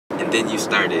And then you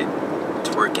started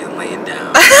twerking, laying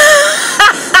down.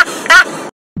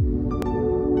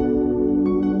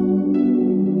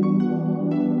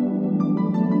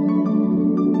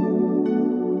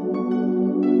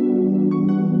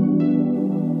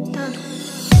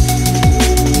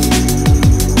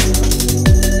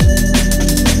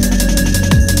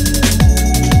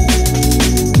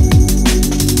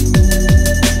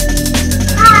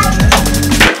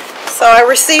 So I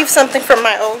received something from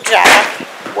my old job.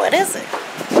 What is it?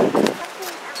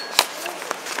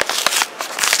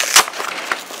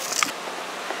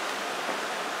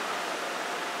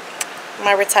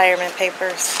 My retirement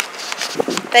papers.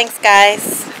 Thanks,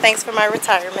 guys. Thanks for my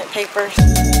retirement papers.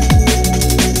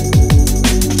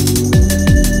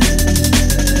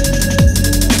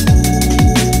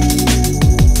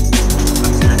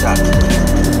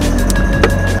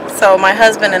 So my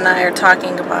husband and I are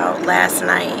talking about last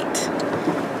night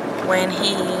when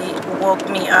he woke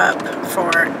me up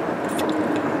for,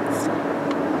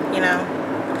 you know,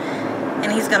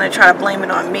 and he's going to try to blame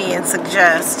it on me and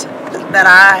suggest that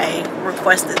I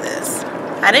requested this.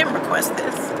 I didn't request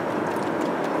this.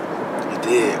 You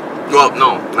did. Well,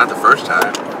 no, not the first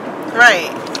time.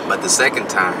 Right. But the second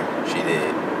time, she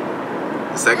did.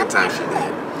 The second time, she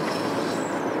did.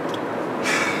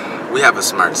 We have a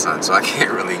smart son, so I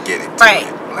can't really get into it.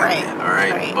 Right.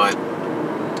 Alright? But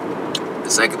the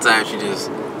second time,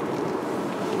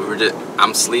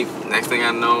 I'm asleep. Next thing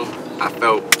I know, I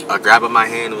felt a grab of my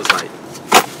hand. It was like...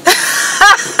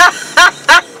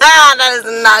 That is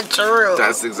not true.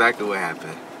 That's exactly what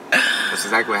happened. That's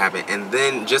exactly what happened. And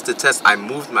then, just to test, I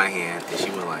moved my hand, and she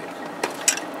went like...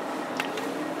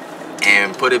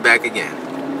 And put it back again.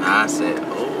 And I said,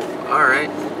 oh,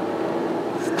 alright.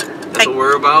 That's what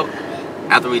we're about.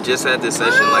 After we just had this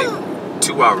session like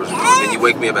 2 hours ago, then you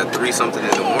wake me up at 3-something in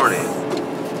the morning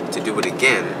to do it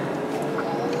again.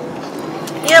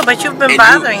 Yeah, but you've been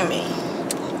bothering me.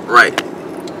 Right.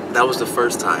 That was the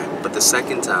first time. But the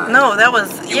second time... No, that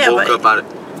was... You woke up out of...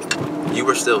 You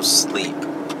were still asleep.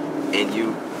 And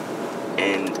you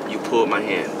pulled my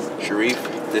hand. Sharif,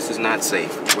 this is not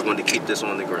safe. We're going to keep this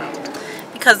on the ground.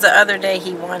 Because the other day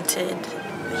he wanted...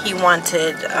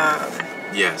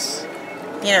 Yes.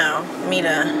 You know, me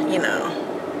to, you know.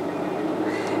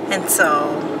 And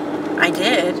so I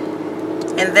did.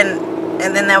 And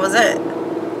then that was it.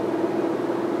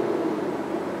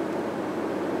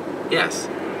 Yes.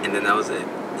 And then that was it.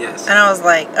 Yes. And I was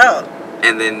like, oh.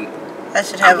 And then I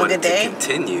should have a good day. To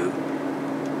continue.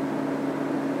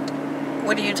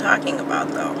 What are you talking about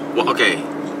though? Well, okay.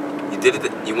 You did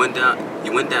it. You went down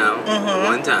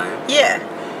one time. Yeah.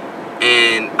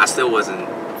 And I still wasn't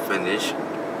finished.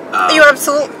 You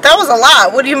absolutely... That was a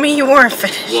lot. What do you mean you weren't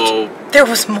finished? Well... There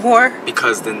was more?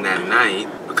 Because then that night...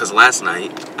 Because last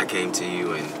night, I came to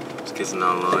you and was kissing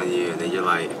all on you. And then you're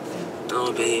like,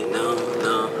 no, babe, no.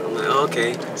 I'm like, oh,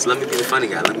 okay. So let me be the funny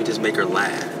guy. Let me just make her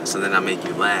laugh. So then I make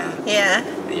you laugh. Yeah.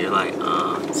 And you're like,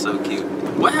 oh, it's so cute.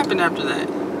 What happened after that?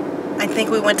 I think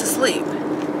we went to sleep.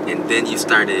 And then you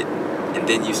started...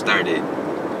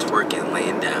 twerking,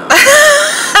 laying down.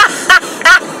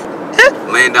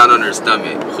 Laying down on her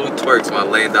stomach. Who twerks while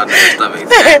laying down on her stomach?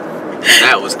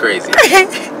 That was crazy.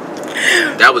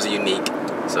 That was unique.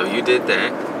 So you did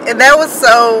that. And that was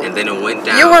so... And then it went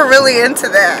down. You were really into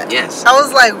that. Yes. I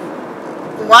was like,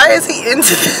 why is he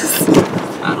into this?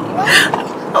 I don't know.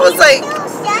 I was like,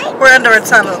 we're under a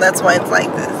tunnel. That's why it's like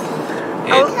this.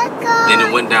 And then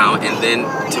it went down. And then,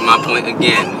 to my point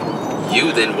again,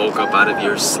 you then woke up out of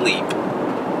your sleep,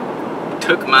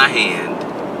 took my hand,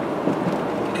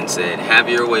 and said, have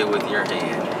your way with your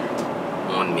hand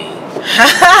on me.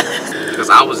 Because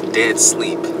I was dead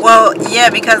asleep. Well, yeah,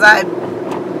 because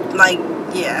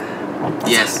yeah.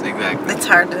 Yes, exactly. It's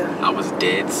hard to... I was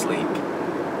dead asleep.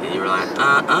 And you were like,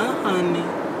 honey.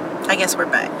 I guess we're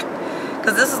back.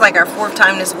 Because this is like our 4th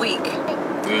time this week.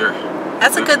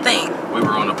 That's a good thing. We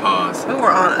were on a pause. We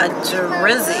were on a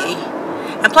drizzy.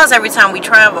 And plus, every time we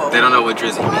travel... They don't know what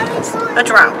drizzy means. A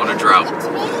drought. On a drought.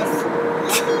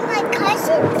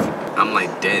 I'm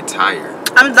like dead tired.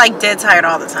 I'm like dead tired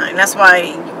all the time. That's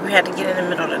why we had to get in the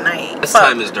middle of the night. This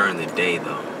time is during the day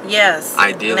though. Yes.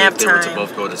 Ideally, nap if they were to time.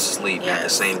 both go to sleep at the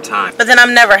same time. But then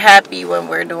I'm never happy when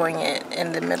we're doing it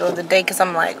in the middle of the day because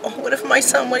I'm like, oh, what if my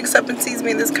son wakes up and sees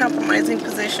me in this compromising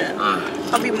position?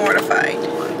 I'll be mortified.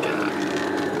 Oh my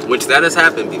God. Which that has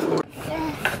happened before.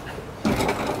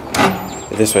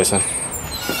 This way, son.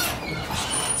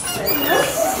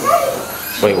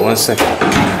 Wait 1 second.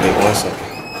 Wait 1 second.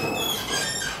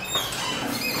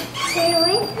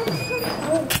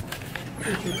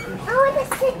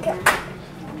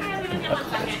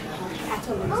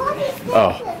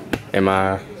 Oh, am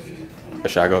I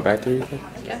Should I go back there, you think?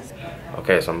 Yes.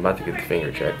 Okay, so I'm about to get the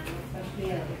finger checked.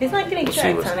 He's not getting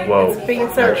checked, honey. Well, it's being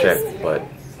not serviced. checked, but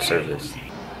service.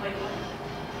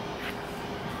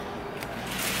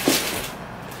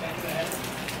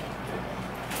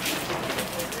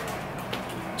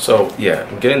 So yeah,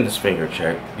 I'm getting this finger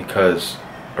checked because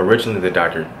originally the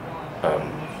doctor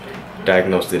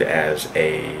diagnosed it as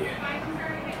a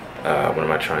what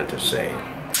am I trying to say?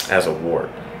 As a wart,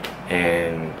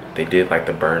 and they did like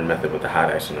the burn method with the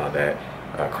hot ice and all that,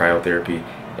 cryotherapy.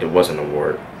 It wasn't a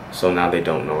wart, so now they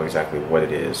don't know exactly what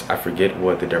it is. I forget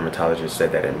what the dermatologist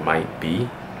said that it might be.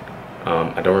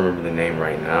 I don't remember the name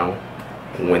right now.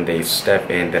 When they step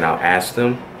in, then I'll ask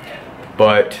them.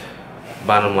 But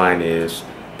bottom line is,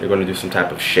 they're going to do some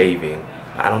type of shaving.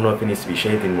 I don't know if it needs to be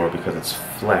shaved anymore because it's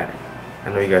flat. I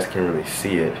know you guys can't really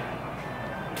see it.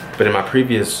 But in the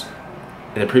previous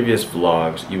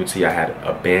vlogs, you would see I had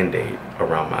a band-aid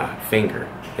around my finger.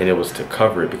 And it was to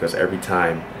cover it because every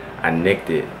time I nicked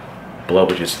it, blood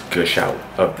would just gush out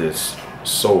of this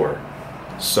sore.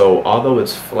 So although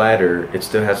it's flatter, it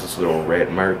still has this little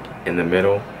red mark in the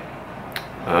middle.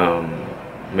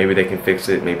 Maybe they can fix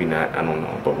it, maybe not, I don't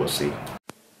know, but we'll see.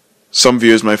 Some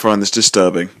viewers may find this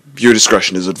disturbing. Viewer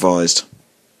discretion is advised.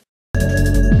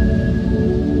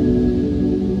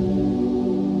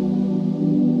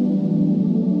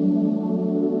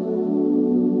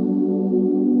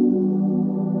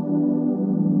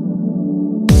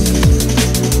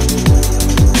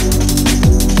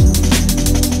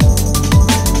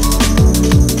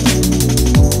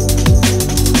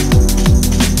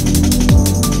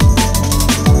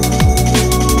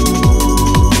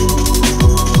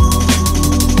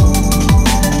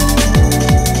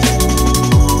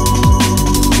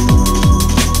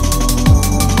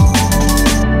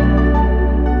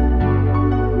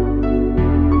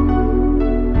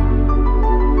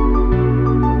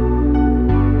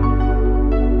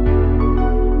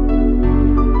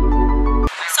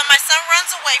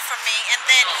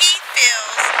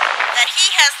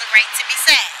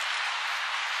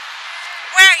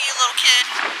 Where are you, little kid?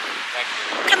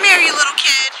 Come here, you little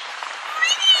kid.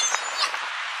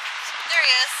 There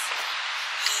he is.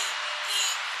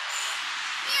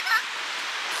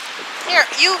 Here,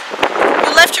 you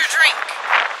left your drink.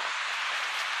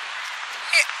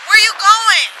 Here, where are you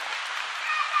going?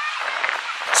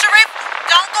 Sharif,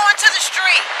 don't go into the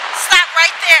street. Stop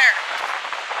right there.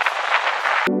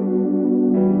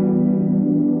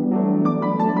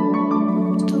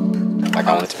 Like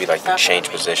I want it to be like you change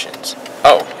positions.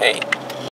 Oh, hey.